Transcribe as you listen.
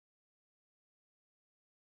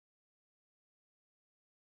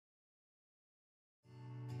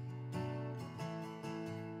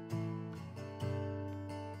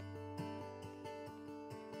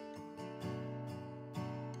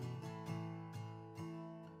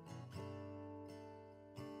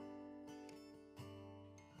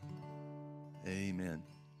Amen.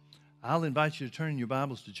 I'll invite you to turn your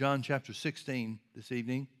Bibles to John chapter 16 this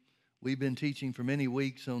evening. We've been teaching for many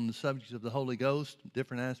weeks on the subject of the Holy Ghost,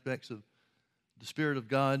 different aspects of the Spirit of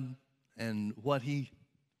God and what He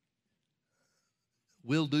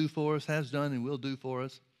will do for us, has done and will do for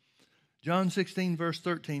us. John 16, verse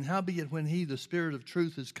 13, howbeit when He, the Spirit of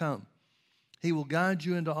truth, is come, He will guide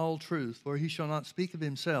you into all truth, for He shall not speak of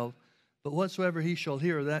Himself, but whatsoever He shall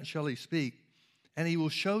hear, that shall He speak, and He will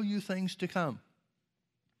show you things to come.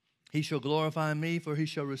 He shall glorify me, for He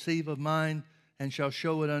shall receive of mine, and shall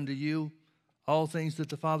show it unto you. All things that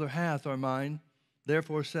the Father hath are mine.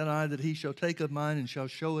 Therefore said I that He shall take of mine, and shall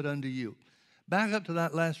show it unto you. Back up to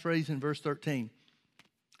that last phrase in verse 13.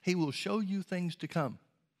 He will show you things to come.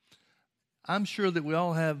 I'm sure that we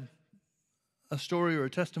all have a story or a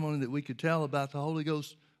testimony that we could tell about the Holy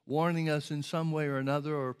Ghost warning us in some way or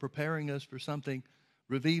another, or preparing us for something,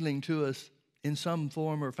 revealing to us in some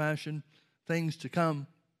form or fashion things to come.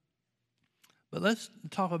 But let's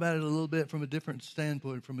talk about it a little bit from a different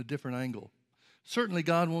standpoint, from a different angle. Certainly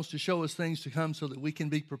God wants to show us things to come so that we can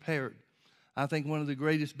be prepared. I think one of the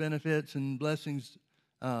greatest benefits and blessings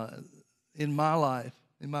in my life,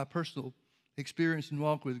 in my personal experience and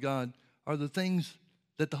walk with God, are the things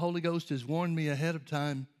that the Holy Ghost has warned me ahead of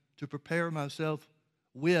time to prepare myself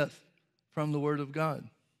with from the Word of God.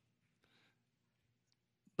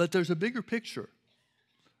 But there's a bigger picture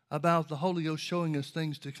about the Holy Ghost showing us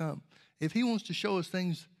things to come. If He wants to show us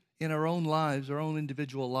things in our own lives, our own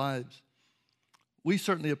individual lives, we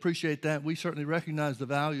certainly appreciate that. We certainly recognize the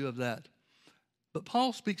value of that. But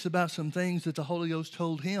Paul speaks about some things that the Holy Ghost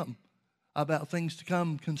told him about things to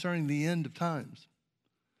come concerning the end of times.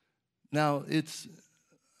 Now,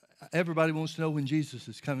 everybody wants to know when Jesus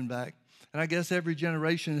is coming back. And I guess every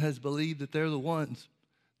generation has believed that they're the ones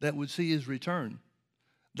that would see His return.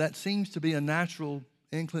 That seems to be a natural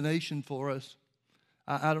inclination for us.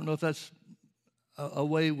 I don't know if that's a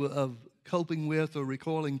way of coping with or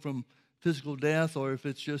recoiling from physical death, or if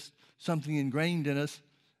it's just something ingrained in us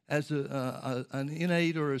as an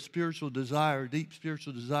innate or a spiritual desire, deep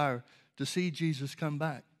spiritual desire to see Jesus come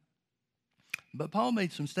back. But Paul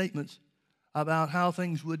made some statements about how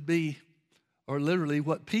things would be, or literally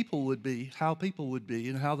what people would be, how people would be,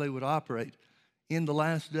 and how they would operate in the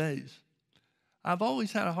last days. I've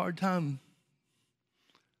always had a hard time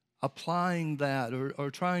applying that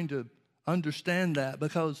or trying to understand that,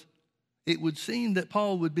 because it would seem that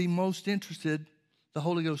Paul would be most interested, the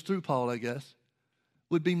Holy Ghost through Paul, I guess,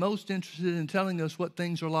 would be most interested in telling us what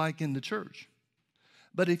things are like in the church.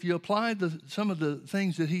 But if you apply some of the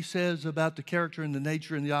things that he says about the character and the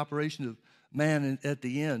nature and the operation of man at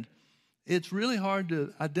the end, it's really hard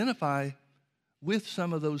to identify with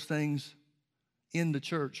some of those things in the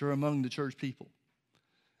church or among the church people.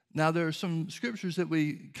 Now, there are some scriptures that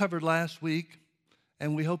we covered last week,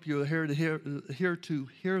 and we hope you're here to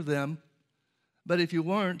hear them. But if you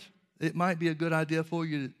weren't, it might be a good idea for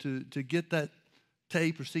you to get that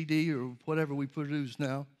tape or CD or whatever we produce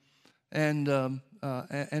now, and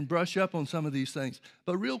brush up on some of these things.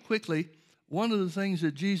 But real quickly, one of the things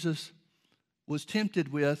that Jesus was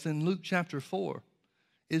tempted with in Luke chapter 4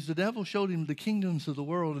 is the devil showed him the kingdoms of the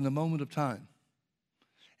world in a moment of time.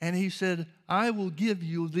 And he said, I will give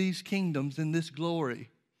you these kingdoms and this glory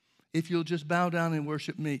if you'll just bow down and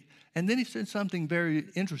worship me. And then he said something very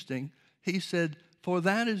interesting. He said, for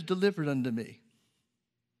that is delivered unto me.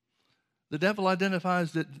 The devil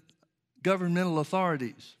identifies that governmental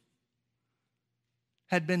authorities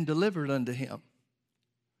had been delivered unto him.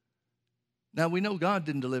 Now, we know God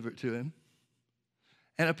didn't deliver it to him.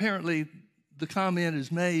 And apparently, the comment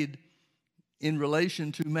is made in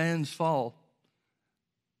relation to man's fall.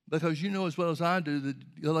 Because you know as well as I do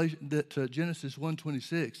that Genesis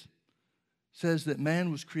 1:26 says that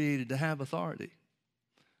man was created to have authority.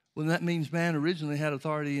 Well, that means man originally had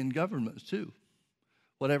authority in governments too,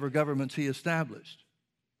 whatever governments he established.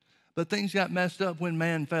 But things got messed up when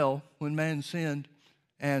man fell, when man sinned,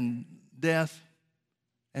 and death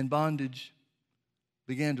and bondage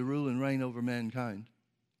began to rule and reign over mankind.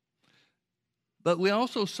 But we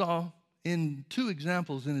also saw in two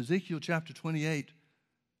examples in Ezekiel chapter 28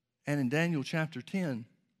 and in Daniel chapter 10,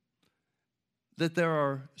 that there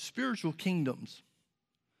are spiritual kingdoms,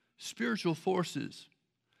 spiritual forces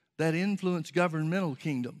that influence governmental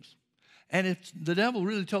kingdoms. And if the devil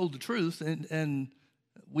really told the truth, and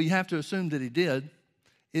we have to assume that he did,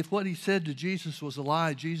 if what he said to Jesus was a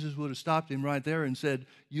lie, Jesus would have stopped him right there and said,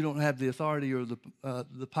 you don't have the authority or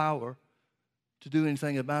the power to do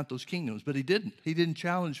anything about those kingdoms. But he didn't. He didn't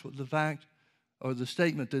challenge the fact or the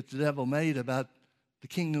statement that the devil made about the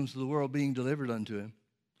kingdoms of the world being delivered unto him.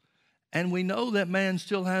 And we know that man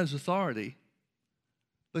still has authority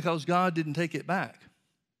because God didn't take it back.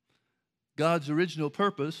 God's original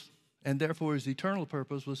purpose, and therefore his eternal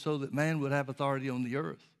purpose, was so that man would have authority on the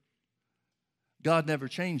earth. God never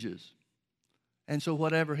changes. And so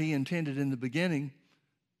whatever he intended in the beginning,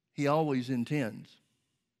 he always intends.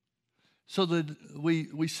 So that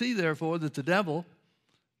we see, therefore, that the devil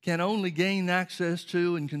can only gain access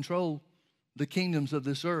to and control the kingdoms of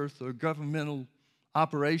this earth or governmental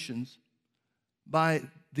operations by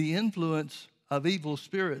the influence of evil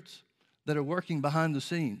spirits that are working behind the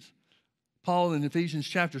scenes. Paul in Ephesians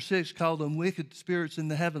chapter 6 called them wicked spirits in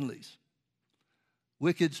the heavenlies.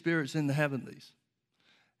 Wicked spirits in the heavenlies.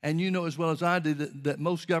 And you know as well as I do that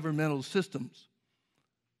most governmental systems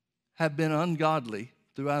have been ungodly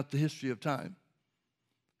throughout the history of time.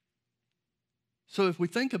 So if we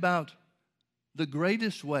think about the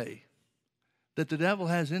greatest way that the devil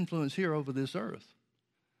has influence here over this earth,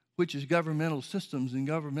 which is governmental systems and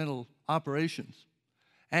governmental operations,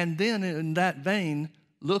 and then in that vein,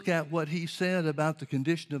 look at what he said about the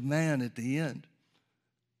condition of man at the end,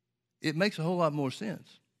 it makes a whole lot more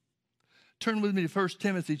sense. Turn with me to 1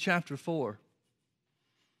 Timothy chapter 4.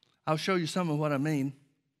 I'll show you some of what I mean.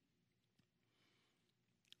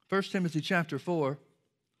 1 Timothy chapter 4,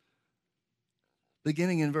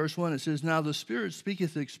 beginning in verse 1, it says, "Now the Spirit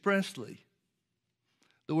speaketh expressly."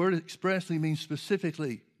 The word expressly means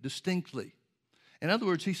specifically, distinctly. In other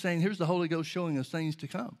words, he's saying, here's the Holy Ghost showing us things to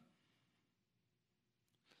come.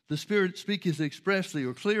 The Spirit speaketh expressly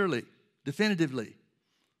or clearly, definitively,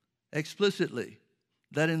 explicitly,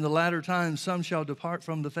 that in the latter times some shall depart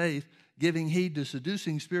from the faith, giving heed to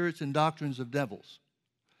seducing spirits and doctrines of devils.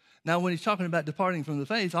 Now, when he's talking about departing from the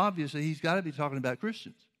faith, obviously he's got to be talking about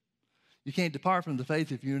Christians. You can't depart from the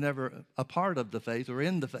faith if you're never a part of the faith or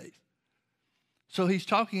in the faith. So he's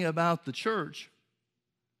talking about the church,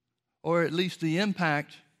 or at least the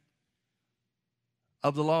impact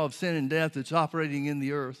of the law of sin and death that's operating in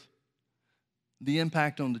the earth, the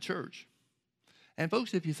impact on the church. And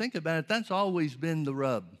folks, if you think about it, that's always been the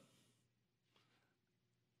rub.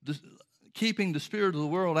 Keeping the spirit of the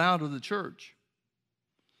world out of the church.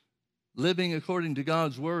 Living according to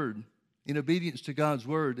God's word, in obedience to God's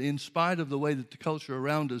word, in spite of the way that the culture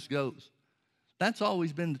around us goes. That's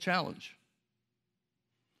always been the challenge.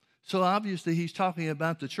 So obviously he's talking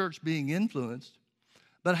about the church being influenced,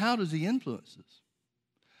 but how does he influence us?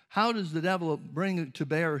 How does the devil bring to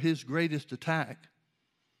bear his greatest attack?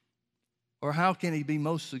 Or how can he be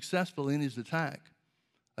most successful in his attack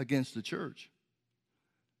against the church?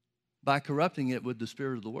 By corrupting it with the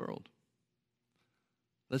spirit of the world.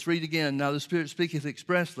 Let's read again. "Now the Spirit speaketh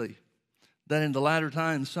expressly, that in the latter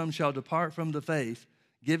times some shall depart from the faith,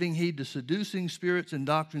 giving heed to seducing spirits and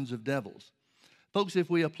doctrines of devils." Folks, if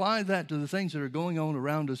we apply that to the things that are going on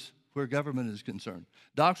around us where government is concerned,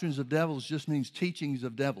 doctrines of devils just means teachings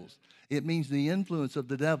of devils. It means the influence of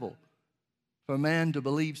the devil for man to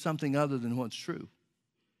believe something other than what's true.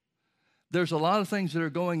 There's a lot of things that are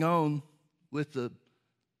going on with with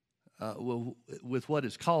what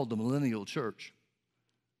is called the millennial church.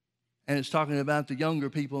 And it's talking about the younger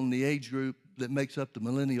people in the age group that makes up the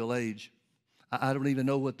millennial age. I don't even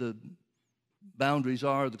know what the boundaries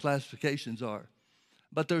are, the classifications are.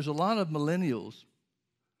 But there's a lot of millennials,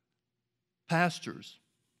 pastors,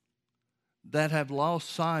 that have lost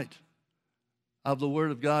sight of the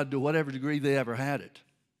Word of God to whatever degree they ever had it.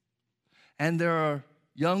 And there are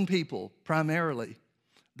young people, primarily,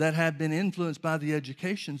 that have been influenced by the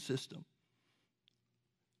education system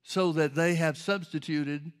so that they have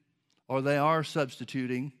substituted, or they are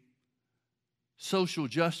substituting, social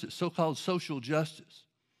justice, so-called social justice,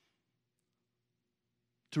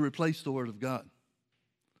 to replace the Word of God.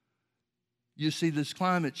 You see this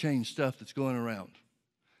climate change stuff that's going around,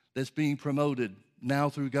 that's being promoted now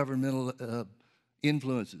through governmental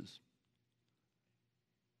influences.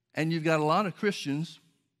 And you've got a lot of Christians,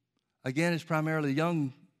 again, it's primarily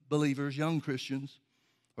young believers, young Christians,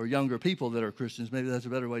 or younger people that are Christians, maybe that's a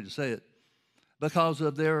better way to say it, because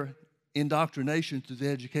of their indoctrination through the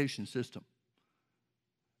education system.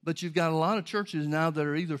 But you've got a lot of churches now that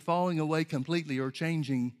are either falling away completely or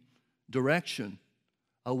changing direction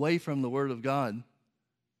away from the Word of God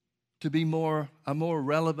to be a more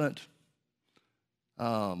relevant,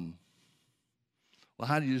 well,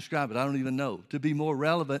 how do you describe it? I don't even know. To be more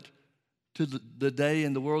relevant to the day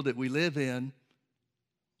and the world that we live in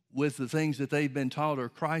with the things that they've been taught are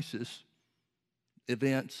crisis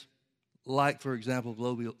events, like, for example,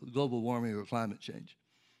 global warming or climate change.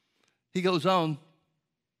 He goes on,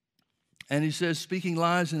 and he says, speaking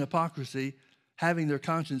lies and hypocrisy, having their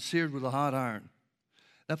conscience seared with a hot iron.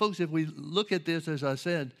 Now, folks, if we look at this, as I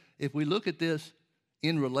said, if we look at this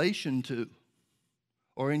in relation to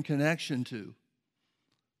or in connection to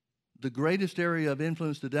the greatest area of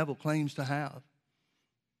influence the devil claims to have,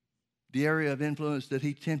 the area of influence that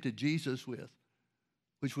he tempted Jesus with,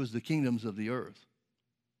 which was the kingdoms of the earth.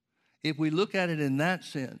 If we look at it in that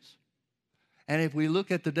sense, and if we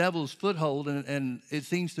look at the devil's foothold, and it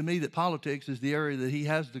seems to me that politics is the area that he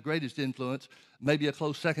has the greatest influence, maybe a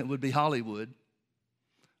close second would be Hollywood,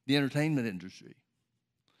 the entertainment industry.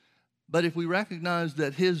 But if we recognize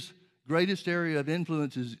that his greatest area of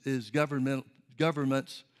influence is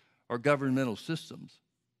governments or governmental systems,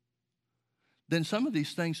 then some of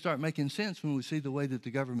these things start making sense when we see the way that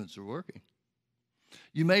the governments are working.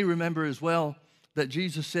 You may remember as well that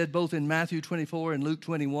Jesus said both in Matthew 24 and Luke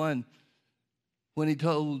 21, when he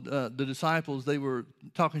told the disciples, they were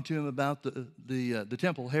talking to him about the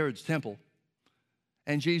temple, Herod's temple.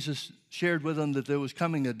 And Jesus shared with them that there was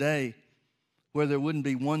coming a day where there wouldn't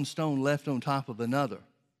be one stone left on top of another.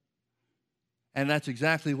 And that's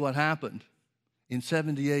exactly what happened in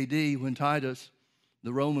 70 A.D. when Titus,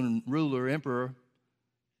 the Roman ruler, emperor,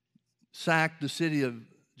 sacked the city of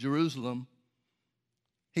Jerusalem.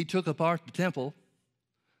 He took apart the temple,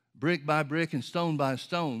 brick by brick and stone by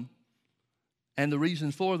stone. And the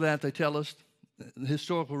reason for that, they tell us, the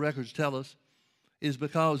historical records tell us, is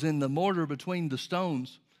because in the mortar between the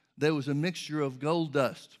stones, there was a mixture of gold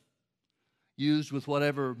dust used with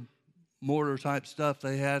whatever mortar type stuff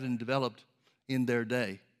they had and developed in their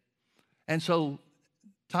day. And so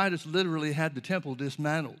Titus literally had the temple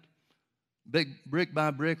dismantled, brick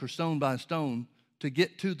by brick or stone by stone, to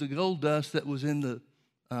get to the gold dust that was in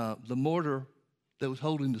the mortar that was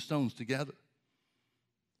holding the stones together.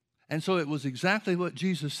 And so it was exactly what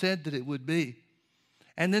Jesus said that it would be.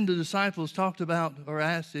 And then the disciples talked about or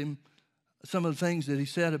asked him some of the things that he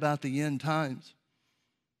said about the end times.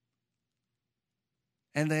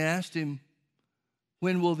 And they asked him,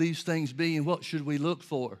 when will these things be and what should we look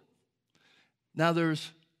for? Now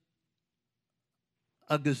there's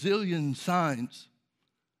a gazillion signs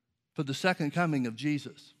for the second coming of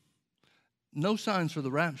Jesus. No signs for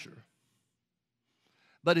the rapture.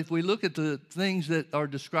 But if we look at the things that are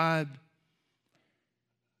described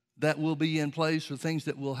that will be in place or things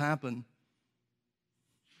that will happen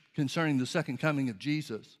concerning the second coming of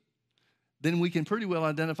Jesus, then we can pretty well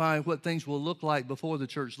identify what things will look like before the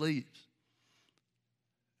church leaves.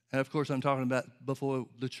 And of course, I'm talking about before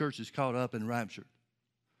the church is caught up and raptured.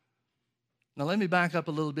 Now, let me back up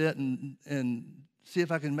a little bit and see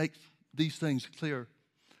if I can make these things clear.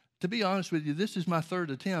 To be honest with you, this is my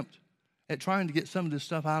third attempt at trying to get some of this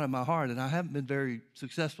stuff out of my heart, and I haven't been very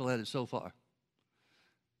successful at it so far.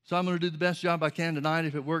 So I'm going to do the best job I can tonight.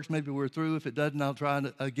 If it works, maybe we're through. If it doesn't, I'll try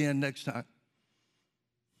it again next time.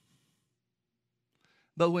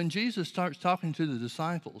 But when Jesus starts talking to the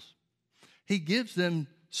disciples, he gives them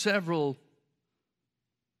several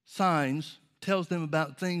signs, tells them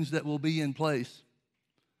about things that will be in place.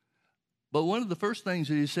 But one of the first things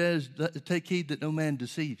that he says, take heed that no man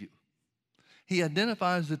deceive you. He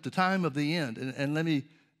identifies at the time of the end, and let me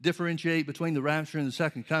differentiate between the rapture and the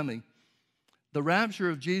second coming. The rapture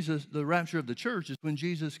of Jesus, the rapture of the church, is when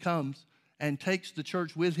Jesus comes and takes the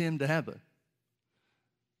church with him to heaven.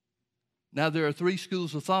 Now, there are three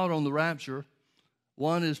schools of thought on the rapture.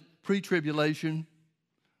 One is pre-tribulation,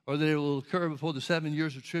 or that it will occur before the 7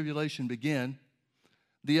 years of tribulation begin.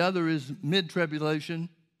 The other is mid-tribulation,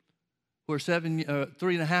 where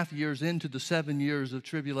 3.5 years into the 7 years of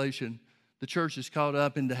tribulation, the church is caught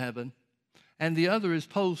up into heaven. And the other is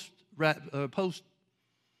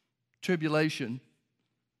post-tribulation,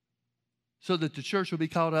 so that the church will be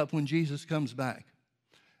caught up when Jesus comes back.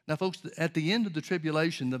 Now, folks, at the end of the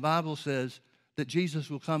tribulation, the Bible says that Jesus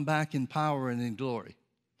will come back in power and in glory.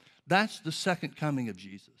 That's the second coming of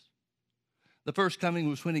Jesus. The first coming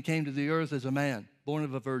was when he came to the earth as a man, born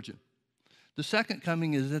of a virgin. The second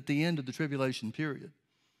coming is at the end of the tribulation period.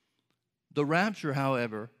 The rapture,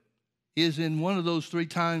 however, is in one of those three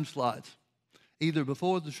time slots, either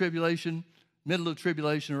before the tribulation, middle of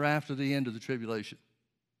tribulation, or after the end of the tribulation.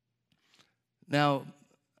 Now,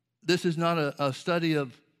 this is not a study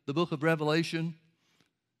of the book of Revelation,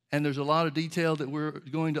 and there's a lot of detail that we're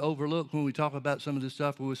going to overlook when we talk about some of this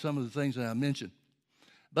stuff with some of the things that I mentioned.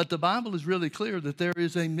 But the Bible is really clear that there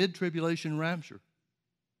is a mid-tribulation rapture.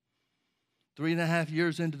 3.5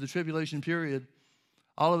 years into the tribulation period,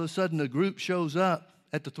 all of a sudden a group shows up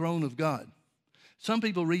at the throne of God. Some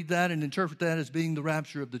people read that and interpret that as being the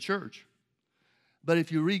rapture of the church. But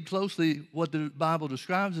if you read closely what the Bible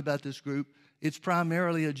describes about this group, it's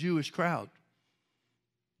primarily a Jewish crowd.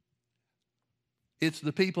 It's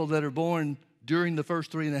the people that are born during the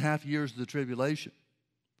first 3.5 years of the tribulation.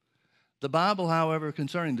 The Bible, however,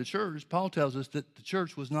 concerning the church, Paul tells us that the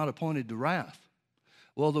church was not appointed to wrath.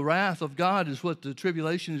 Well, the wrath of God is what the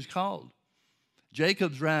tribulation is called.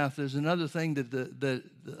 Jacob's wrath is another thing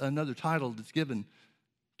another title that's given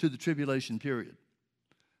to the tribulation period.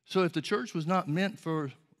 So if the church was not meant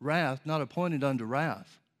for wrath, not appointed unto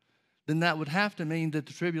wrath, then that would have to mean that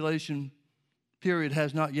the tribulation period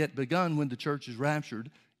has not yet begun when the church is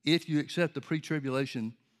raptured, if you accept the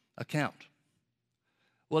pre-tribulation account.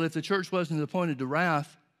 Well, if the church wasn't appointed to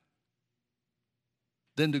wrath,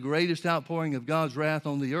 then the greatest outpouring of God's wrath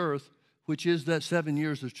on the earth, which is that 7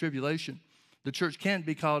 years of tribulation, the church can't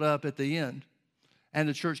be caught up at the end, and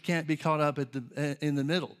the church can't be caught up in the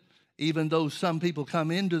middle. Even though some people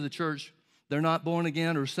come into the church, they're not born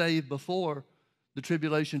again or saved before the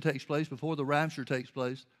tribulation takes place, before the rapture takes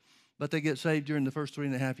place, but they get saved during the first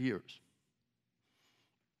 3.5 years.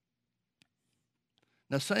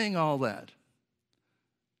 Now, saying all that,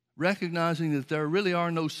 recognizing that there really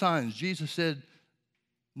are no signs, Jesus said,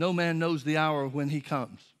 no man knows the hour when he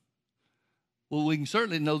comes. Well, we can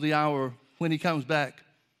certainly know the hour when he comes back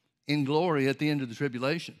in glory at the end of the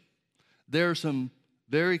tribulation. There are some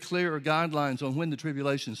very clear guidelines on when the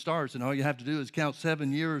tribulation starts, and all you have to do is count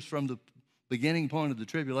 7 years from the beginning point of the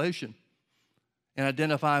tribulation and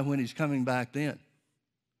identify when he's coming back then.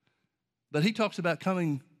 But he talks about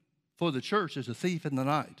coming for the church as a thief in the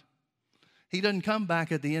night. He doesn't come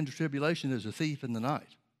back at the end of tribulation as a thief in the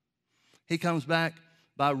night. He comes back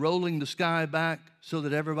by rolling the sky back so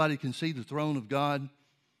that everybody can see the throne of God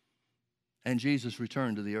and Jesus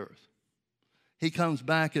returned to the earth. He comes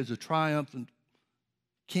back as a triumphant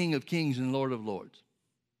King of kings and Lord of lords.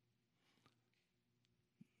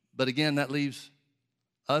 But again, that leaves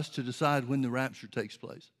us to decide when the rapture takes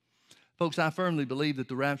place. Folks, I firmly believe that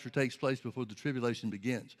the rapture takes place before the tribulation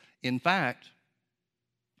begins. In fact,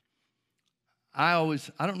 I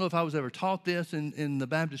don't know if I was ever taught this in the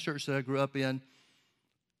Baptist church that I grew up in,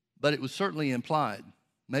 but it was certainly implied.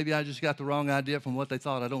 Maybe I just got the wrong idea from what they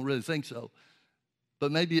thought. I don't really think so.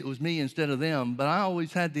 But maybe it was me instead of them. But I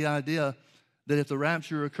always had the idea that if the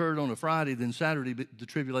rapture occurred on a Friday, then Saturday the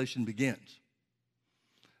tribulation begins.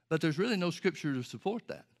 But there's really no scripture to support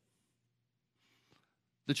that.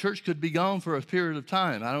 The church could be gone for a period of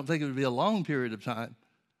time. I don't think it would be a long period of time.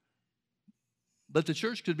 But the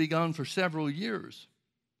church could be gone for several years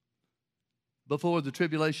before the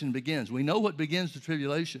tribulation begins. We know what begins the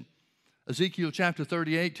tribulation. Ezekiel chapter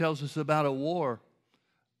 38 tells us about a war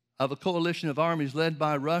of a coalition of armies led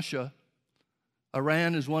by Russia.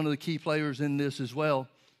 Iran is one of the key players in this as well.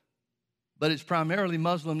 But it's primarily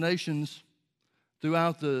Muslim nations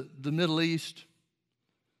throughout the Middle East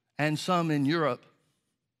and some in Europe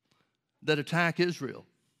that attack Israel.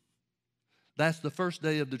 That's the first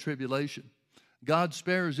day of the tribulation. God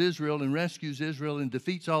spares Israel and rescues Israel and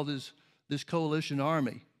defeats all this coalition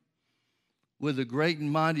army with a great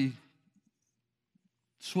and mighty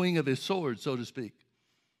swing of his sword, so to speak.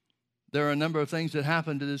 There are a number of things that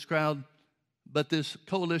happen to this crowd, but this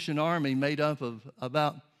coalition army made up of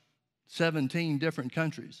about 17 different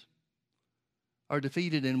countries are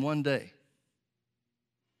defeated in one day.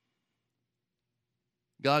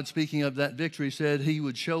 God, speaking of that victory, said he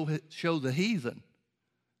would show the heathen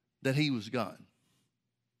that he was God.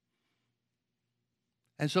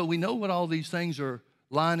 And so we know what all these things are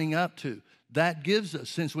lining up to. That gives us,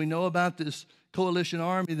 since we know about this coalition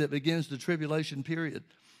army that begins the tribulation period,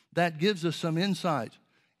 that gives us some insight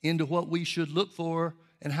into what we should look for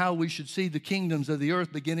and how we should see the kingdoms of the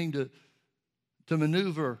earth beginning to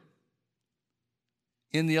maneuver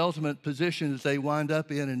in the ultimate position that they wind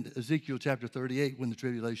up in Ezekiel chapter 38 when the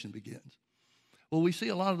tribulation begins. Well, we see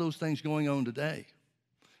a lot of those things going on today.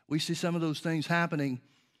 We see some of those things happening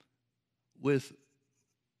with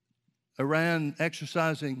Iran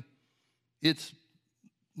exercising its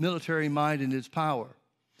military might and its power.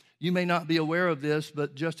 You may not be aware of this,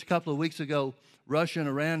 but just a couple of weeks ago, Russia and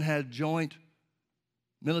Iran had joint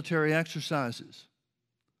military exercises.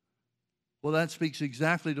 Well, that speaks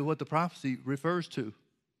exactly to what the prophecy refers to,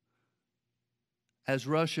 as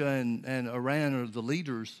Russia and Iran are the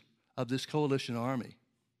leaders of this coalition army.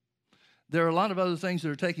 There are a lot of other things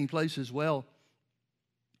that are taking place as well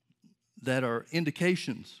that are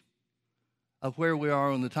indications of where we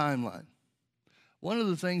are on the timeline. One of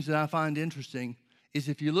the things that I find interesting is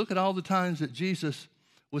if you look at all the times that Jesus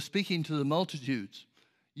was speaking to the multitudes,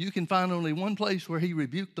 you can find only one place where he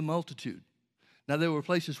rebuked the multitude. Now, there were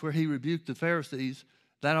places where he rebuked the Pharisees.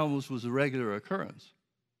 That almost was a regular occurrence.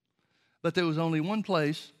 But there was only one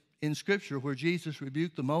place in Scripture where Jesus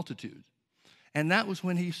rebuked the multitude. And that was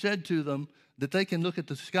when he said to them that they can look at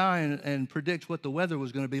the sky and predict what the weather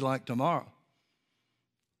was going to be like tomorrow.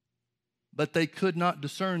 but they could not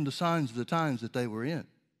discern the signs of the times that they were in.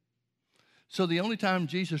 So the only time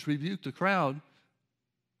Jesus rebuked the crowd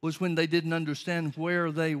was when they didn't understand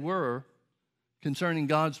where they were concerning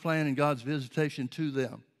God's plan and God's visitation to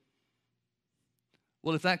them.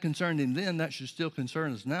 Well, if that concerned him then, that should still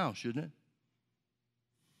concern us now, shouldn't it?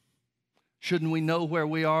 Shouldn't we know where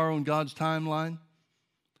we are on God's timeline?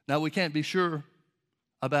 Now, we can't be sure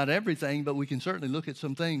about everything, but we can certainly look at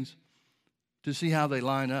some things to see how they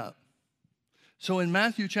line up. So in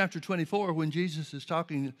Matthew chapter 24, when Jesus is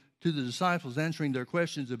talking to the disciples, answering their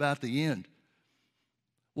questions about the end,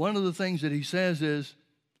 one of the things that he says is,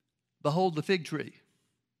 behold the fig tree.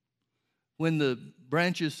 When the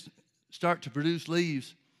branches start to produce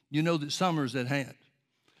leaves, you know that summer's at hand.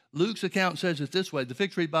 Luke's account says it this way. The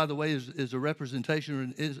fig tree, by the way, is a representation or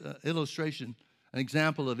an illustration, an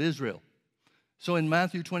example of Israel. So in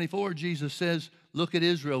Matthew 24, Jesus says, look at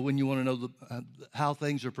Israel when you want to know how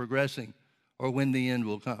things are progressing or when the end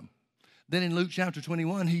will come. Then in Luke chapter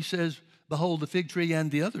 21, he says, behold the fig tree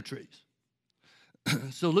and the other trees.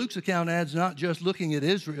 So Luke's account adds not just looking at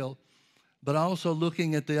Israel, but also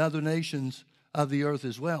looking at the other nations of the earth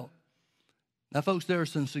as well. Now, folks, there are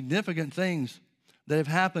some significant things that have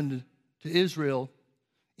happened to Israel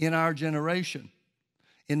in our generation.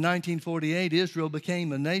 In 1948, Israel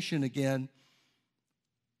became a nation again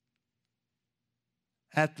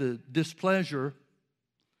at the displeasure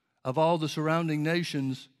of all the surrounding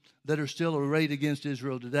nations that are still arrayed against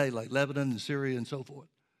Israel today, like Lebanon and Syria and so forth.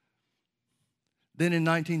 Then in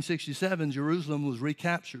 1967, Jerusalem was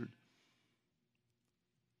recaptured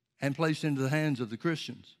and placed into the hands of the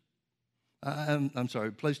Christians.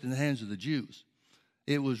 Placed in the hands of the Jews.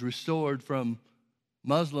 It was restored from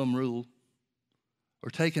Muslim rule or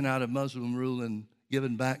taken out of Muslim rule and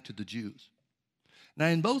given back to the Jews. Now,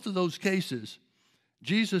 in both of those cases,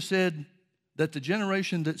 Jesus said that the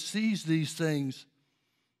generation that sees these things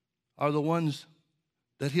are the ones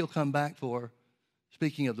that he'll come back for,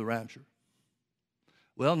 speaking of the rapture.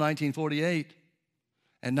 Well, 1948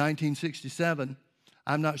 and 1967,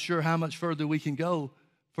 I'm not sure how much further we can go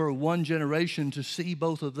for one generation to see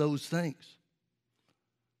both of those things.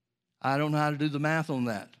 I don't know how to do the math on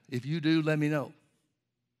that. If you do, let me know.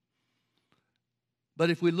 But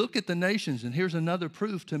if we look at the nations, and here's another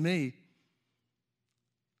proof to me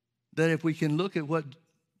that if we can look at what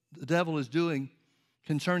the devil is doing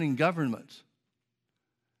concerning governments,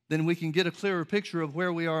 then we can get a clearer picture of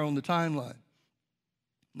where we are on the timeline.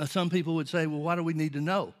 Now, some people would say, well, why do we need to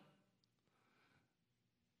know?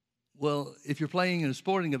 Well, if you're playing in a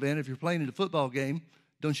sporting event, if you're playing in a football game,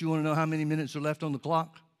 don't you want to know how many minutes are left on the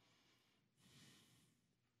clock?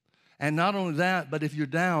 And not only that, but if you're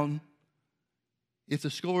down, if the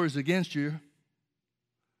score is against you,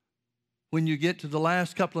 when you get to the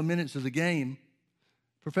last couple of minutes of the game,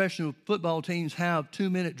 professional football teams have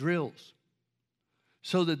 2-minute drills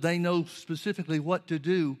so that they know specifically what to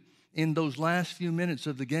do in those last few minutes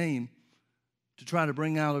of the game to try to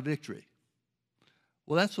bring out a victory.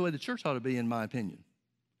 Well, that's the way the church ought to be, in my opinion.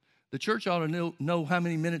 The church ought to know how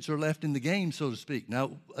many minutes are left in the game, so to speak.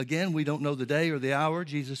 Now, again, we don't know the day or the hour.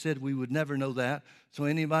 Jesus said we would never know that. So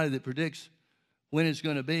anybody that predicts when it's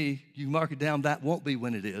going to be, you mark it down, that won't be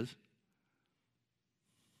when it is.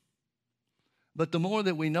 But the more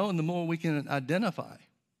that we know and the more we can identify,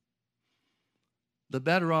 the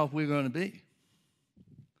better off we're going to be.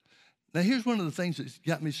 Now, here's one of the things that's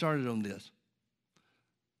got me started on this.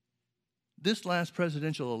 This last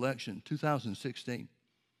presidential election, 2016,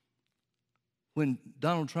 when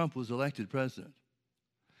Donald Trump was elected president,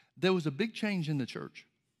 there was a big change in the church.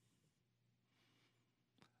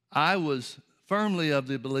 I was firmly of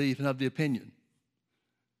the belief and of the opinion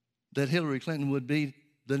that Hillary Clinton would be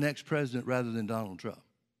the next president rather than Donald Trump.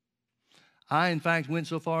 I, in fact, went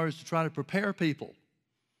so far as to try to prepare people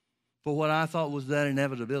for what I thought was that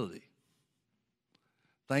inevitability.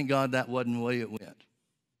 Thank God that wasn't the way it went.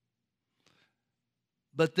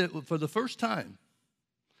 But for the first time,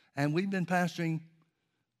 and we've been pastoring,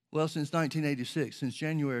 well, since 1986, since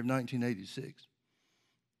January of 1986.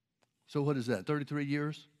 So what is that, 33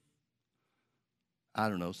 years? I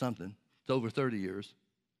don't know, something. It's over 30 years.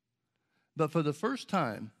 But for the first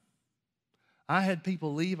time, I had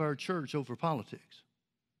people leave our church over politics.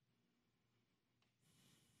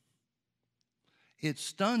 It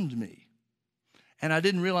stunned me. And I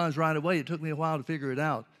didn't realize right away, it took me a while to figure it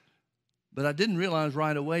out, but I didn't realize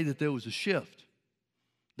right away that there was a shift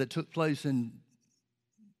that took place in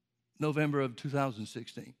November of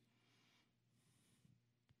 2016.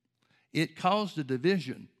 It caused a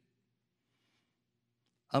division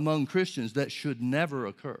among Christians that should never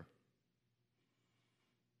occur.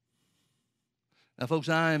 Now, folks,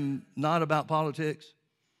 I'm not about politics.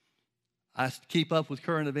 I keep up with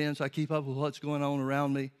current events. I keep up with what's going on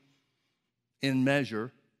around me in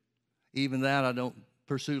measure. Even that I don't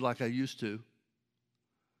pursue like I used to.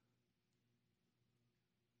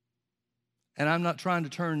 And I'm not trying to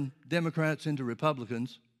turn Democrats into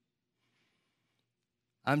Republicans.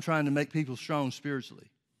 I'm trying to make people strong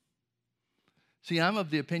spiritually. See, I'm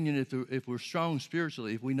of the opinion if we're strong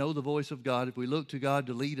spiritually, if we know the voice of God, if we look to God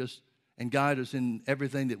to lead us and guide us in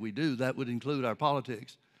everything that we do, that would include our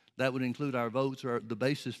politics. That would include our votes or the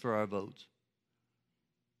basis for our votes.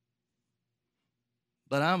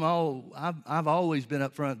 But I've always been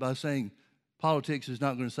upfront by saying politics is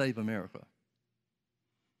not going to save America.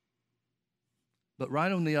 But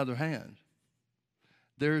right on the other hand,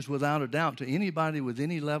 there is without a doubt to anybody with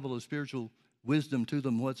any level of spiritual wisdom to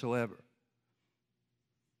them whatsoever,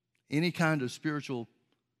 any kind of spiritual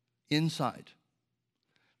insight,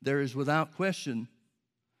 there is without question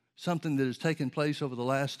something that has taken place over the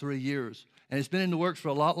last 3 years. And it's been in the works for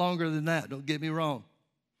a lot longer than that, don't get me wrong.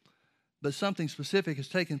 But something specific has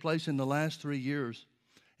taken place in the last 3 years,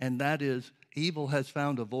 and that is evil has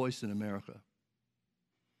found a voice in America.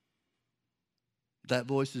 That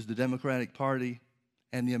voice is the Democratic Party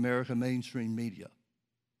and the American mainstream media.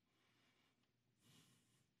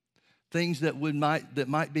 Things that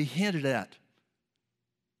might be hinted at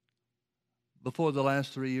before the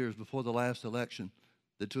last 3 years, before the last election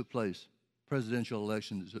that took place, presidential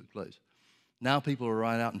election that took place. Now people are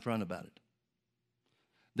right out in front about it.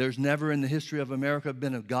 There's never in the history of America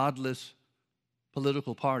been a godless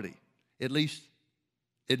political party, at least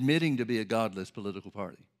admitting to be a godless political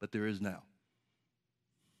party, but there is now.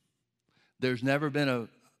 There's never been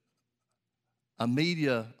a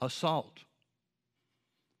media assault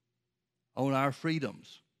on our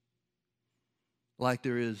freedoms like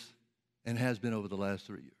there is and has been over the last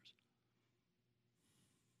 3 years.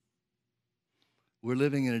 We're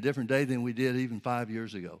living in a different day than we did even 5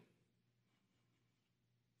 years ago.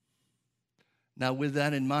 Now, with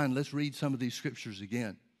that in mind, let's read some of these scriptures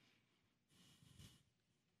again.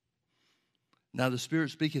 Now, the Spirit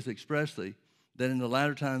speaketh expressly that in the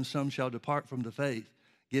latter times some shall depart from the faith,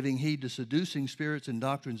 giving heed to seducing spirits and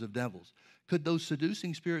doctrines of devils. Could those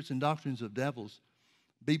seducing spirits and doctrines of devils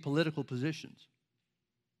be political positions?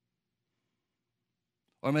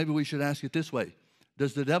 Or maybe we should ask it this way.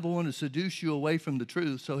 Does the devil want to seduce you away from the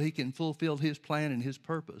truth so he can fulfill his plan and his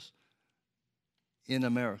purpose in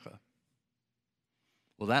America?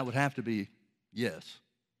 Well, that would have to be yes.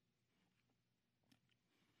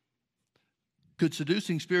 Could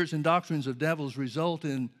seducing spirits and doctrines of devils result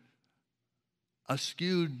in a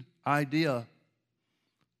skewed idea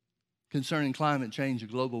concerning climate change or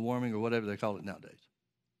global warming or whatever they call it nowadays?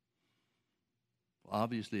 Well,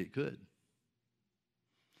 obviously it could.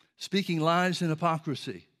 Speaking lies and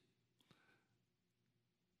hypocrisy.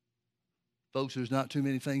 Folks, there's not too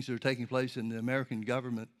many things that are taking place in the American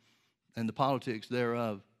government and the politics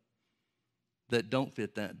thereof that don't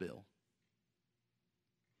fit that bill.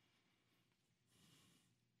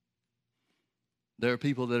 There are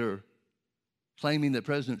people that are claiming that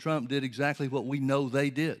President Trump did exactly what we know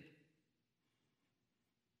they did.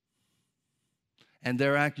 And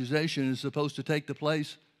their accusation is supposed to take the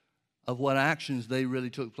place of what actions they really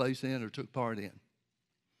took place in or took part in.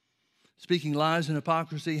 Speaking lies and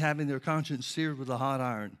hypocrisy, having their conscience seared with a hot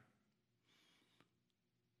iron.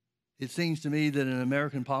 It seems to me that in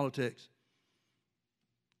American politics,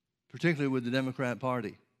 particularly with the Democrat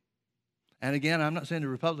Party, and again, I'm not saying the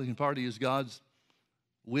Republican Party is God's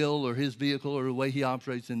will or his vehicle or the way he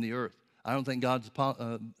operates in the earth. I don't think God's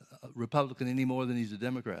a Republican any more than he's a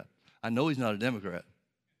Democrat. I know he's not a Democrat,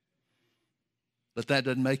 but that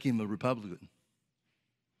doesn't make him a Republican.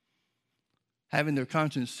 Having their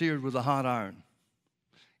conscience seared with a hot iron.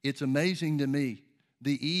 It's amazing to me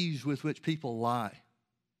the ease with which people lie,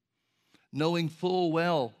 knowing full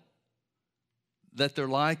well that their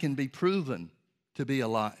lie can be proven to be a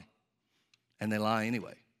lie, and they lie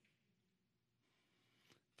anyway.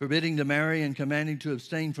 Forbidding to marry and commanding to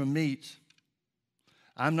abstain from meats.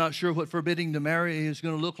 I'm not sure what forbidding to marry is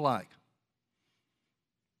going to look like.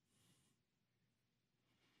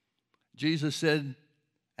 Jesus said,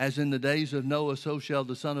 as in the days of Noah, so shall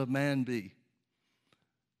the Son of Man be.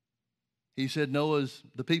 He said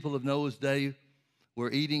the people of Noah's day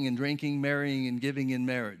were eating and drinking, marrying and giving in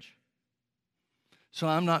marriage. So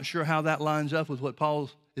I'm not sure how that lines up with what Paul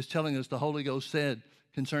is telling us the Holy Ghost said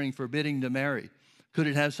concerning forbidding to marry. Could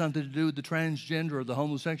it have something to do with the transgender or the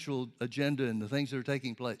homosexual agenda and the things that are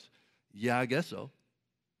taking place? Yeah, I guess so.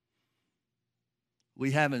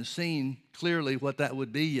 We haven't seen clearly what that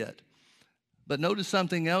would be yet. But notice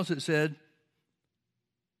something else it said,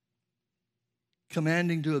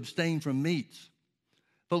 commanding to abstain from meats.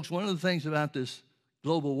 Folks, one of the things about this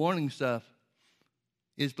global warming stuff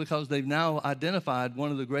is because they've now identified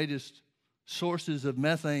one of the greatest sources of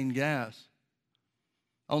methane gas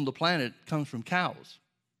on the planet comes from cows.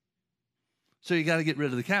 So you got to get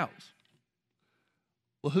rid of the cows.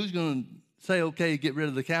 Well, who's going to say, okay, get rid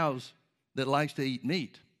of the cows that likes to eat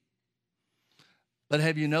meat? But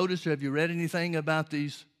have you noticed or have you read anything about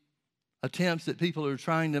these attempts that people are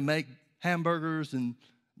trying to make hamburgers and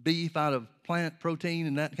beef out of plant protein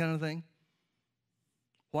and that kind of thing?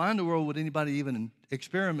 Why in the world would anybody even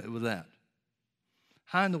experiment with that?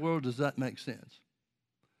 How in the world does that make sense?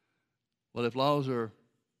 Well, if laws are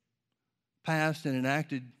passed and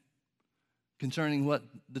enacted concerning what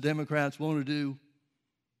the Democrats want to do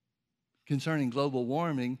concerning global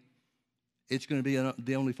warming, it's going to be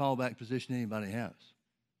the only fallback position anybody has.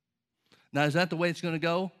 Now, is that the way it's going to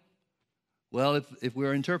go? Well, if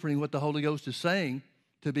we're interpreting what the Holy Ghost is saying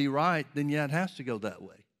to be right, then yeah, it has to go that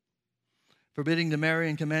way. Forbidding to marry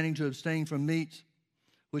and commanding to abstain from meats,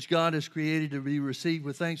 which God has created to be received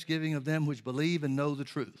with thanksgiving of them which believe and know the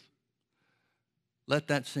truth. Let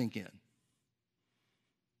that sink in.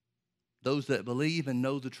 Those that believe and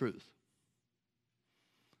know the truth.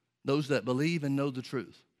 Those that believe and know the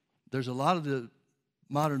truth. There's a lot of the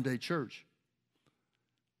modern day church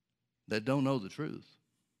that don't know the truth.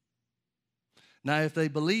 Now, if they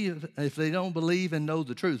don't believe and know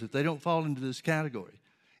the truth, if they don't fall into this category,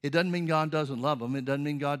 it doesn't mean God doesn't love them. It doesn't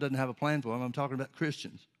mean God doesn't have a plan for them. I'm talking about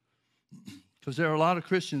Christians. Because there are a lot of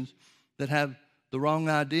Christians that have the wrong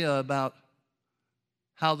idea about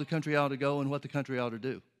how the country ought to go and what the country ought to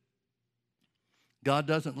do. God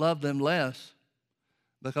doesn't love them less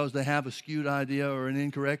because they have a skewed idea or an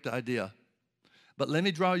incorrect idea. But let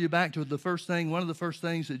me draw you back to the first thing, one of the first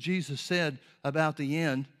things that Jesus said about the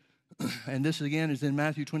end, and this again is in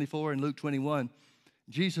Matthew 24 and Luke 21.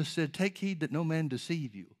 Jesus said, take heed that no man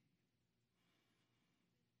deceive you.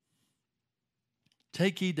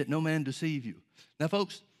 Take heed that no man deceive you. Now,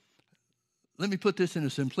 folks, let me put this in a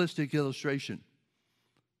simplistic illustration.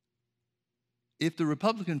 If the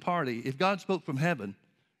Republican Party, if God spoke from heaven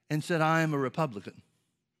and said, I am a Republican,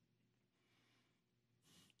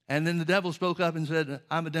 and then the devil spoke up and said,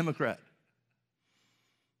 I'm a Democrat,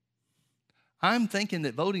 I'm thinking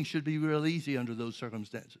that voting should be real easy under those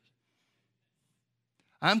circumstances.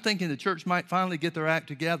 I'm thinking the church might finally get their act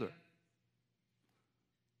together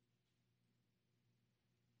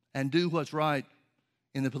and do what's right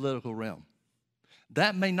in the political realm.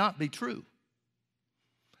 That may not be true.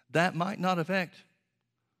 That might not affect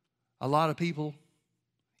a lot of people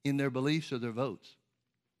in their beliefs or their votes.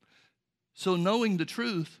 So knowing the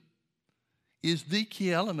truth is the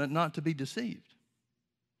key element not to be deceived.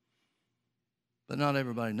 But not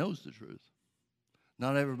everybody knows the truth.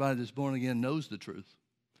 Not everybody that's born again knows the truth.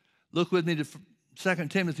 Look with me to 2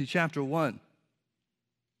 Timothy chapter 1.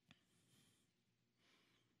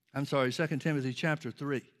 I'm sorry, 2 Timothy chapter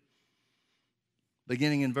 3,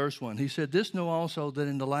 beginning in verse 1. He said, this know also that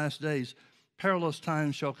in the last days perilous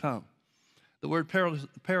times shall come. The word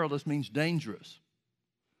perilous means dangerous,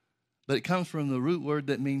 but it comes from the root word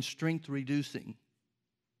that means strength reducing.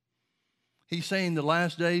 He's saying the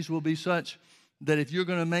last days will be such that if you're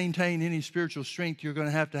going to maintain any spiritual strength, you're going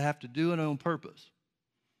to have to do it on purpose.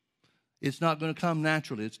 It's not going to come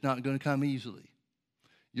naturally. It's not going to come easily.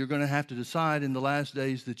 You're going to have to decide in the last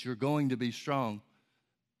days that you're going to be strong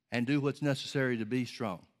and do what's necessary to be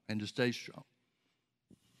strong and to stay strong.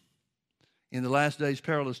 In the last days,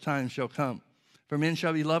 perilous times shall come. For men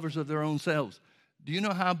shall be lovers of their own selves. Do you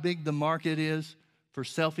know how big the market is for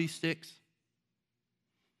selfie sticks?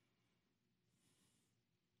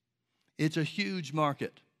 It's a huge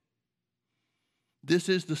market. This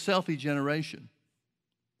is the selfie generation.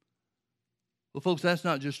 Well, folks, that's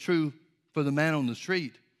not just true for the man on the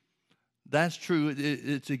street. That's true.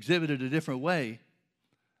 It's exhibited a different way.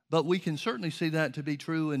 But we can certainly see that to be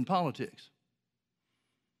true in politics.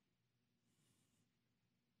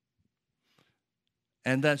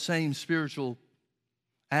 And that same spiritual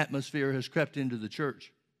atmosphere has crept into the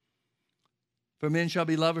church. For men shall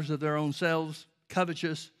be lovers of their own selves,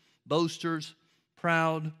 covetous, boasters,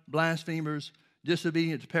 proud, blasphemers,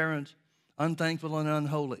 disobedient to parents, unthankful and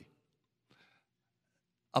unholy.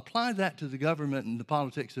 Apply that to the government and the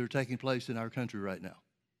politics that are taking place in our country right now.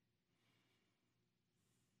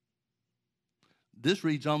 This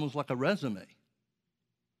reads almost like a resume.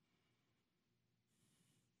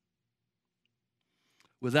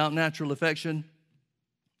 Without natural affection.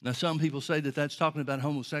 Now, some people say that that's talking about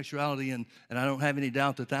homosexuality, and I don't have any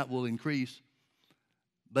doubt that that will increase.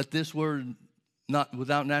 But this word not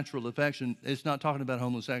without natural affection, it's not talking about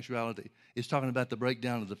homosexuality. It's talking about the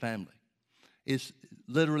breakdown of the family. It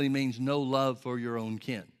literally means no love for your own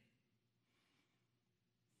kin.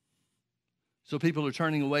 So people are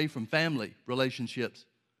turning away from family relationships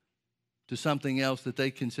to something else that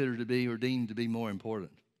they consider to be or deem to be more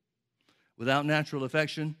important. Without natural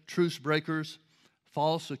affection, truce breakers,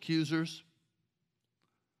 false accusers.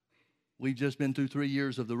 We've just been through 3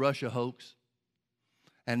 years of the Russia hoax,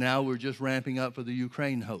 and now we're just ramping up for the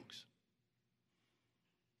Ukraine hoax.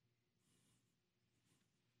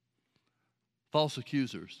 False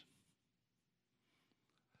accusers.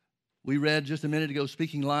 We read just a minute ago,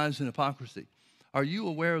 speaking lies and hypocrisy. Are you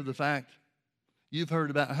aware of the fact you've heard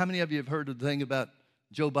about, how many of you have heard of the thing about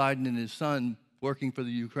Joe Biden and his son working for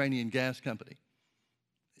the Ukrainian gas company?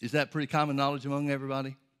 Is that pretty common knowledge among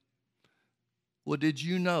everybody? Well, did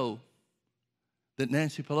you know that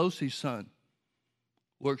Nancy Pelosi's son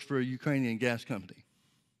works for a Ukrainian gas company?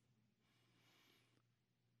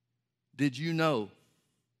 Did you know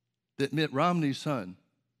that Mitt Romney's son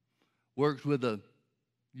works with a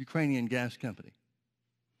Ukrainian gas company?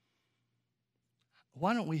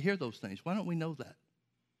 Why don't we hear those things? Why don't we know that?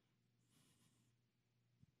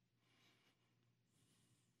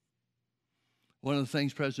 One of the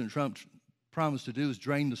things President Trump promised to do is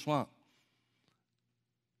drain the swamp.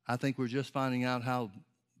 I think we're just finding out how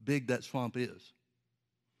big that swamp is.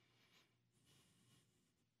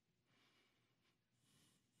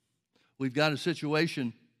 We've got a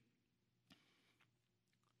situation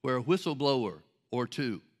where a whistleblower or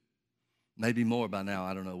two, maybe more by now,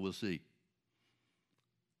 I don't know, we'll see,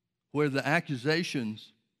 where the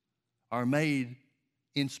accusations are made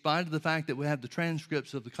in spite of the fact that we have the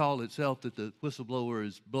transcripts of the call itself that the whistleblower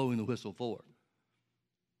is blowing the whistle for.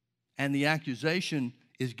 And the accusation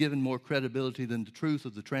is given more credibility than the truth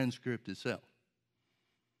of the transcript itself.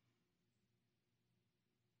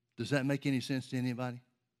 Does that make any sense to anybody?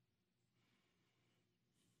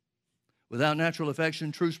 Without natural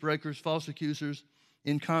affection, truce breakers, false accusers,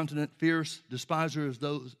 incontinent, fierce, despisers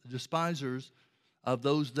of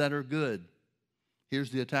those that are good.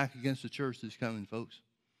 Here's the attack against the church that's coming, folks.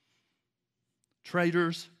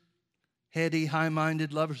 Traitors, heady,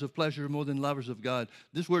 high-minded, lovers of pleasure more than lovers of God.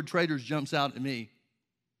 This word traitors jumps out at me.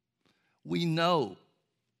 We know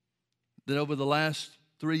that over the last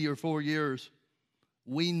 3 or 4 years,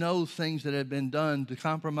 we know things that have been done to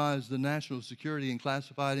compromise the national security and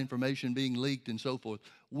classified information being leaked and so forth.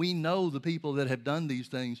 We know the people that have done these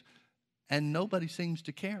things, and nobody seems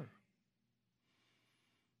to care.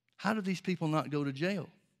 How do these people not go to jail?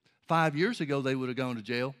 5 years ago, they would have gone to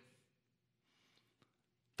jail.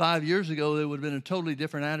 5 years ago, there would have been a totally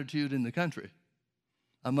different attitude in the country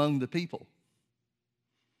among the people.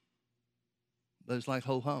 But it's like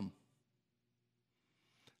ho-hum.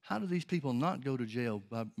 How do these people not go to jail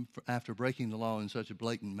after breaking the law in such a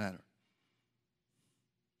blatant manner?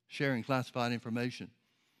 Sharing classified information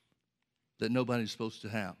that nobody's supposed to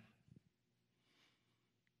have.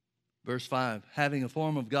 Verse 5, having a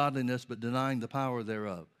form of godliness but denying the power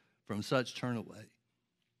thereof. From such turn away.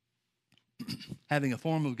 Having a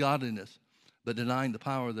form of godliness but denying the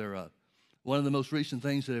power thereof. One of the most recent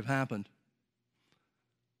things that have happened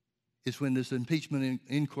is when this impeachment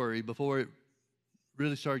inquiry, before it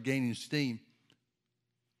really started gaining steam,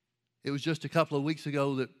 it was just a couple of weeks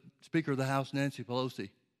ago that Speaker of the House, Nancy Pelosi,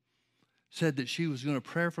 said that she was going to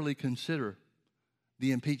prayerfully consider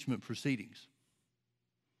the impeachment proceedings.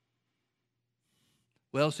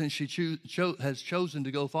 Well, since she has chosen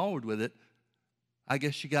to go forward with it, I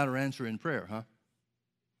guess she got her answer in prayer, huh?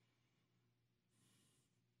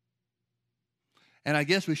 And I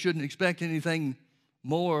guess we shouldn't expect anything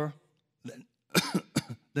more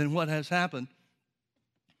than what has happened,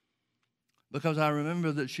 because I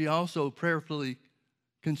remember that she also prayerfully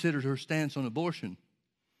considered her stance on abortion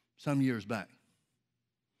some years back.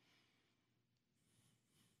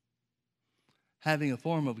 Having a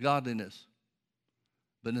form of godliness,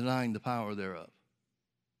 but denying the power thereof.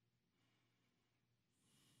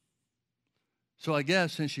 So I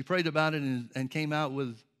guess since she prayed about it and came out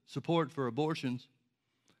with support for abortions,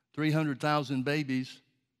 300,000 babies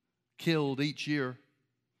killed each year,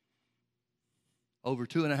 over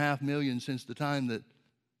 2.5 million since the time that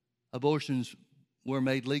abortions were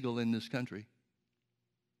made legal in this country.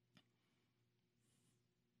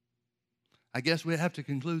 I guess we have to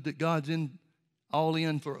conclude that God's all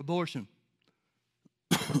in for abortion.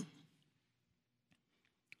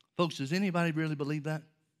 Folks, does anybody really believe that?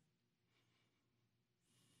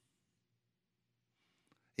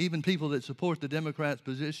 Even people that support the Democrats'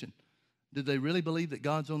 position, do they really believe that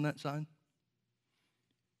God's on that side?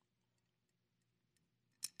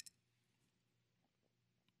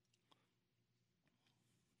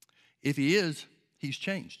 If he is, he's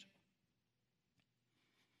changed.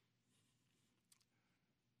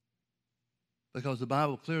 Because the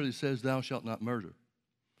Bible clearly says, thou shalt not murder.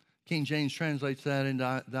 King James translates that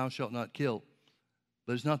into thou shalt not kill.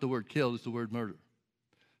 But it's not the word kill, it's the word murder.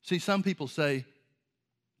 See, some people say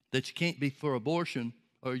that you can't be for abortion,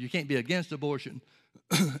 or you can't be against abortion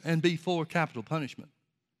and be for capital punishment,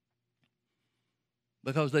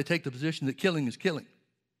 because they take the position that killing is killing.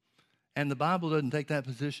 And the Bible doesn't take that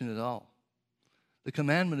position at all. The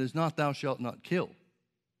commandment is not thou shalt not kill.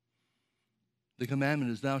 The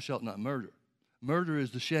commandment is thou shalt not murder. Murder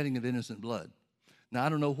is the shedding of innocent blood. Now, I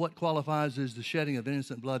don't know what qualifies as the shedding of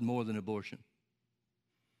innocent blood more than abortion.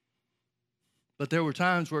 But there were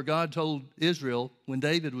times where God told Israel, when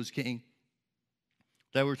David was king,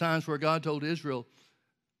 there were times where God told Israel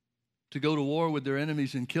to go to war with their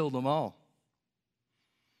enemies and kill them all.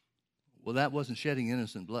 Well, that wasn't shedding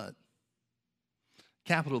innocent blood.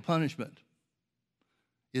 Capital punishment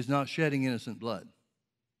is not shedding innocent blood.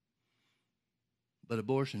 But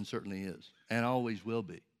abortion certainly is, and always will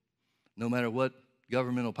be. No matter what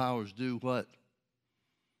governmental powers do what,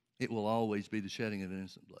 it will always be the shedding of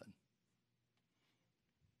innocent blood.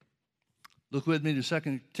 Look with me to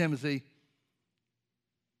 2 Timothy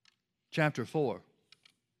chapter 4.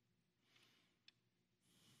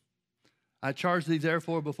 I charge thee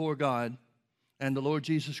therefore before God and the Lord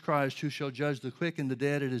Jesus Christ, who shall judge the quick and the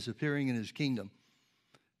dead at his appearing in his kingdom.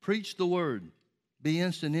 Preach the word. Be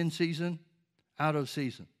instant in season, out of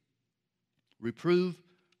season. Reprove,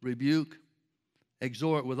 rebuke,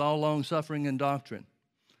 exhort with all longsuffering and doctrine.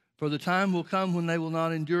 For the time will come when they will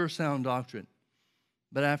not endure sound doctrine,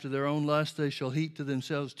 but after their own lust they shall heap to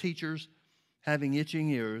themselves teachers having itching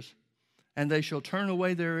ears, and they shall turn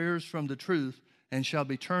away their ears from the truth and shall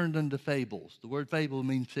be turned unto fables. The word fable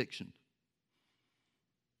means fiction.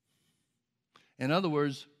 In other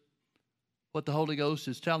words, what the Holy Ghost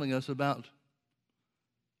is telling us about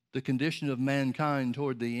the condition of mankind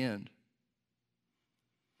toward the end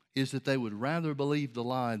is that they would rather believe the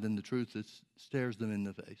lie than the truth that stares them in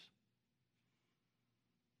the face.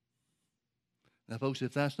 Now, folks,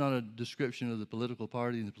 if that's not a description of the political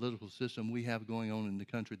party and the political system we have going on in the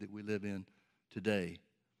country that we live in today,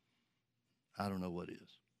 I don't know what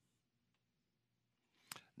is.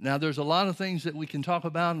 Now, there's a lot of things that we can talk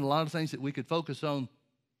about and a lot of things that we could focus on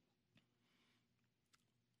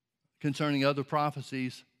concerning other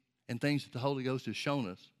prophecies and things that the Holy Ghost has shown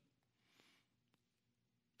us.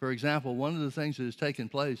 For example, one of the things that has taken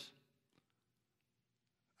place,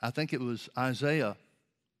 I think it was Isaiah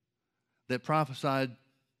that prophesied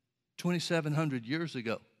 2,700 years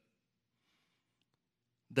ago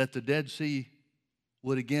that the Dead Sea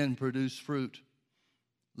would again produce fruit,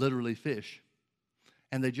 literally fish.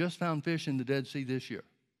 And they just found fish in the Dead Sea this year.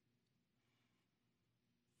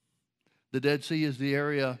 The Dead Sea is the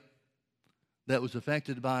area that was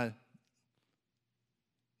affected by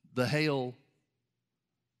the hail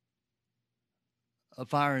of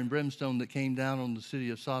fire and brimstone that came down on the city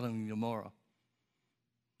of Sodom and Gomorrah.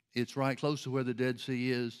 It's right close to where the Dead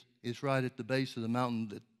Sea is. It's right at the base of the mountain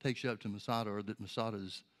that takes you up to Masada, or that Masada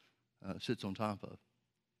sits on top of.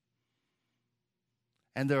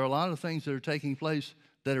 And there are a lot of things that are taking place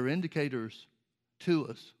that are indicators to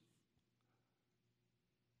us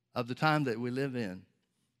of the time that we live in.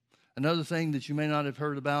 Another thing that you may not have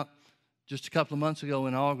heard about, just a couple of months ago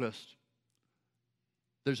in August,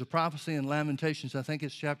 there's a prophecy in Lamentations, I think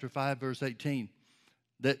it's chapter 5, verse 18,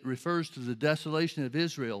 that refers to the desolation of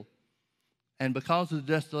Israel. And because of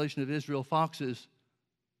the desolation of Israel, foxes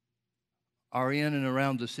are in and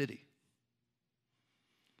around the city.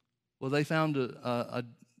 Well, they found a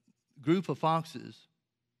group of foxes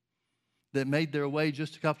that made their way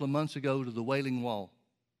just a couple of months ago to the Wailing Wall.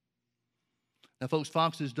 Now, folks,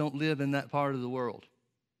 foxes don't live in that part of the world.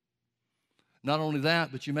 Not only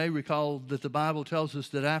that, but you may recall that the Bible tells us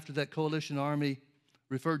that after that coalition army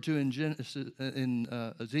referred to in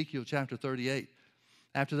Ezekiel chapter 38,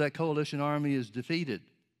 after that coalition army is defeated,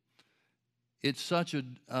 it's such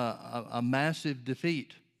a massive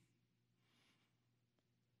defeat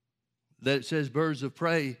that it says birds of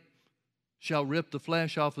prey shall rip the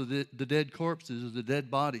flesh off of the dead corpses of the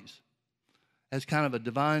dead bodies as kind of a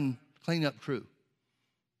divine cleanup crew.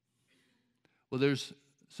 Well, there's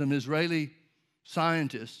some Israeli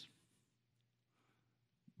scientists,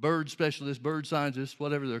 bird specialists, bird scientists,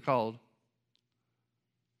 whatever they're called,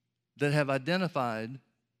 that have identified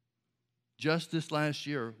just this last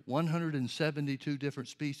year 172 different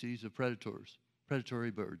species of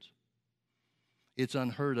predatory birds. It's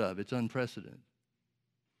unheard of. It's unprecedented.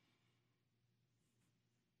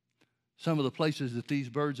 Some of the places that these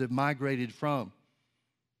birds have migrated from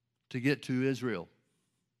to get to Israel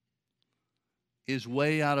is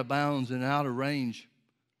way out of bounds and out of range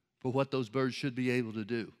for what those birds should be able to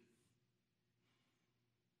do.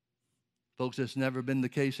 Folks, that's never been the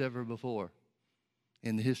case ever before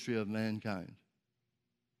in the history of mankind.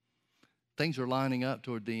 Things are lining up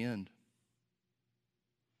toward the end.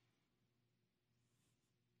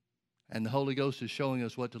 And the Holy Ghost is showing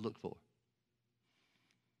us what to look for.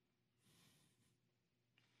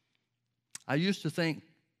 I used to think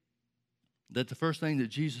that the first thing that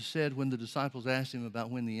Jesus said when the disciples asked him about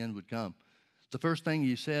when the end would come, the first thing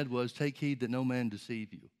he said was, "Take heed that no man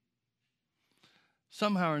deceive you."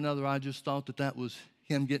 Somehow or another, I just thought that that was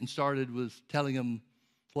him getting started with telling them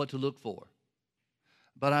what to look for.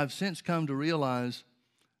 But I've since come to realize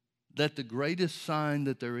that the greatest sign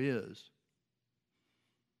that there is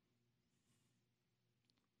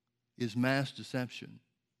mass deception.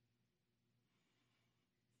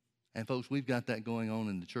 And folks, we've got that going on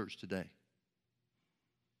in the church today.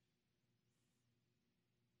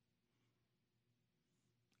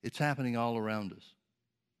 It's happening all around us.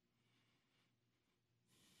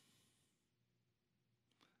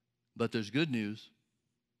 But there's good news.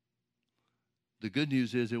 The good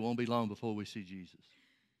news is it won't be long before we see Jesus.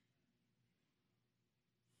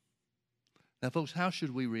 Now, folks, how should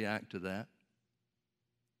we react to that?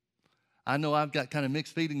 I know I've got kind of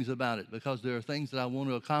mixed feelings about it because there are things that I want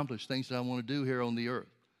to accomplish, things that I want to do here on the earth.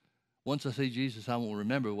 Once I see Jesus, I won't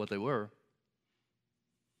remember what they were.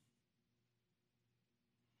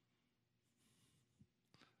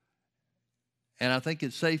 And I think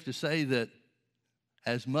it's safe to say that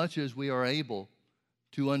as much as we are able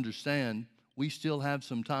to understand, we still have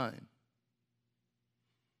some time.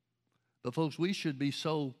 But folks, we should be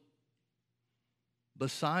so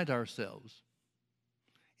beside ourselves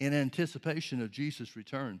in anticipation of Jesus'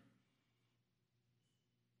 return,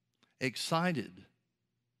 excited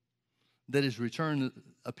that his return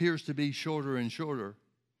appears to be shorter and shorter,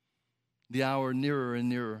 the hour nearer and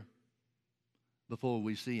nearer before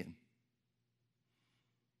we see him.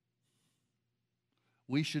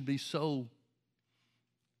 We should be so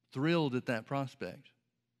thrilled at that prospect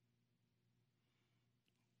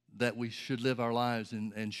that we should live our lives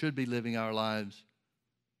and should be living our lives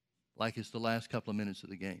like it's the last couple of minutes of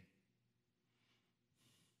the game.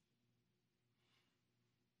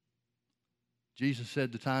 Jesus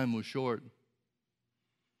said the time was short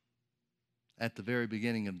at the very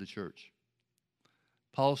beginning of the church.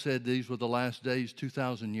 Paul said these were the last days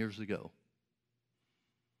 2,000 years ago.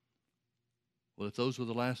 Well, if those were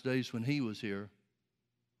the last days when he was here,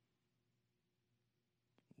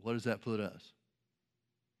 what does that put us?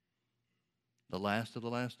 The last of the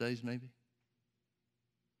last days, maybe?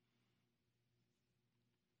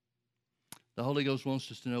 The Holy Ghost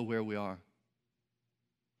wants us to know where we are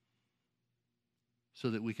so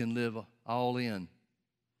that we can live all in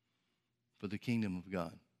for the kingdom of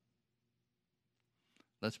God.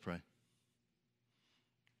 Let's pray.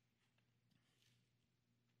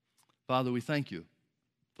 Father, we thank you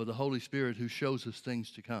for the Holy Spirit who shows us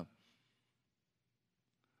things to come.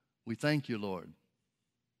 We thank you, Lord,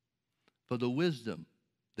 for the wisdom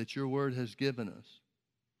that your word has given us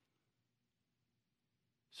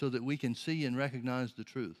so that we can see and recognize the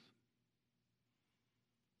truth.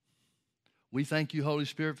 We thank you, Holy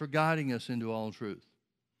Spirit, for guiding us into all truth.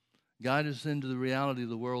 Guide us into the reality of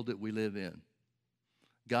the world that we live in.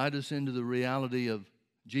 Guide us into the reality of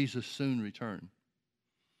Jesus' soon return.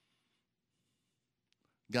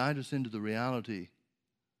 Guide us into the reality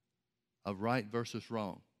of right versus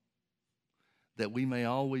wrong, that we may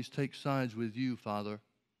always take sides with you, Father,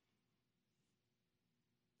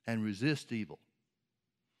 and resist evil.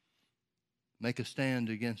 Make a stand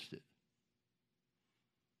against it.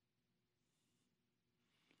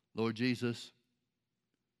 Lord Jesus,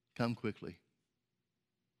 come quickly.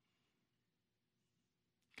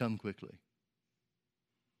 Come quickly.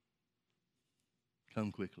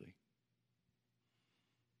 Come quickly.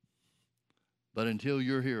 But until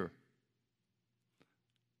you're here,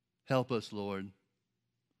 help us, Lord,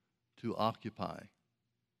 to occupy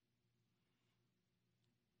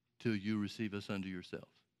till you receive us unto yourself.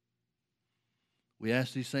 We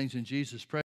ask these things in Jesus' precious